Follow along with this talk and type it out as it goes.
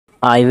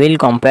I will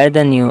compare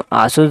the new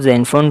Asus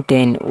Zenfone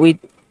 10 with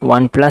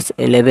OnePlus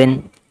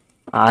 11.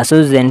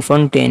 Asus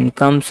Zenfone 10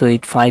 comes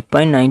with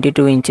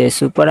 5.92 inches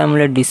Super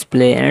AMOLED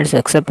display and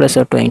success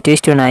ratio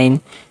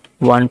 20:9.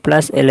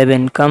 OnePlus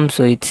 11 comes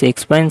with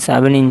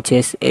 6.7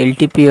 inches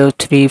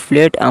LTPO3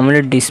 flat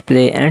AMOLED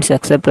display and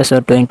success ratio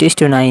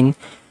 20:9.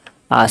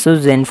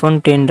 Asus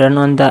Zenfone 10 run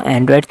on the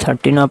Android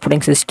 13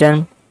 operating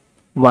system.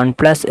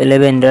 OnePlus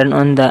 11 run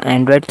on the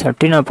Android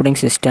 13 operating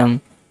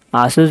system.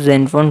 Asus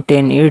Zenfone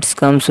 10 it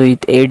comes with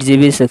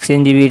 8GB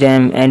 16GB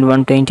RAM and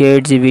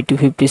 128GB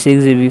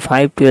 256GB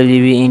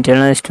 512GB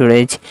internal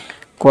storage.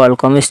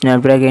 Qualcomm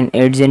Snapdragon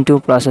 8 Gen 2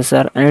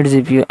 processor and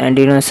GPU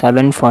Adreno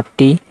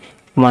 740.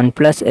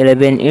 OnePlus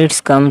 11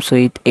 it comes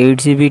with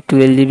 8GB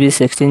 12GB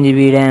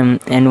 16GB RAM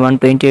and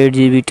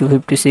 128GB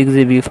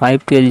 256GB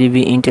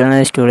 512GB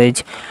internal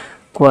storage.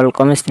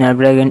 Qualcomm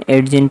Snapdragon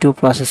 8 Gen 2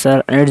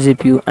 processor and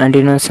GPU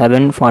Adreno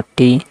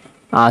 740.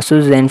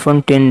 Asus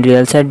Zenfone 10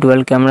 real set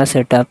dual camera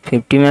setup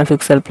 50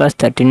 MP plus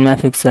 13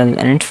 MP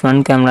and its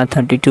front camera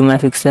 32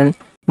 MP.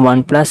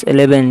 OnePlus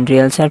 11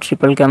 real set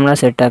triple camera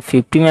setup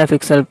 50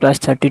 MP plus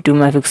 32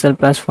 MP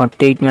plus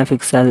 48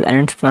 MP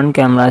and its front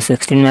camera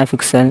 16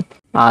 MP.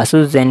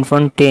 Asus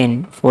Zenfone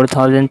 10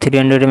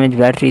 4300 mAh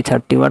battery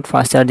 30W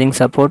fast charging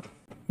support.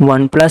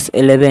 OnePlus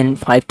 11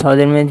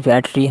 5000 mAh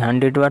battery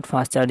 100W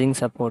fast charging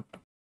support.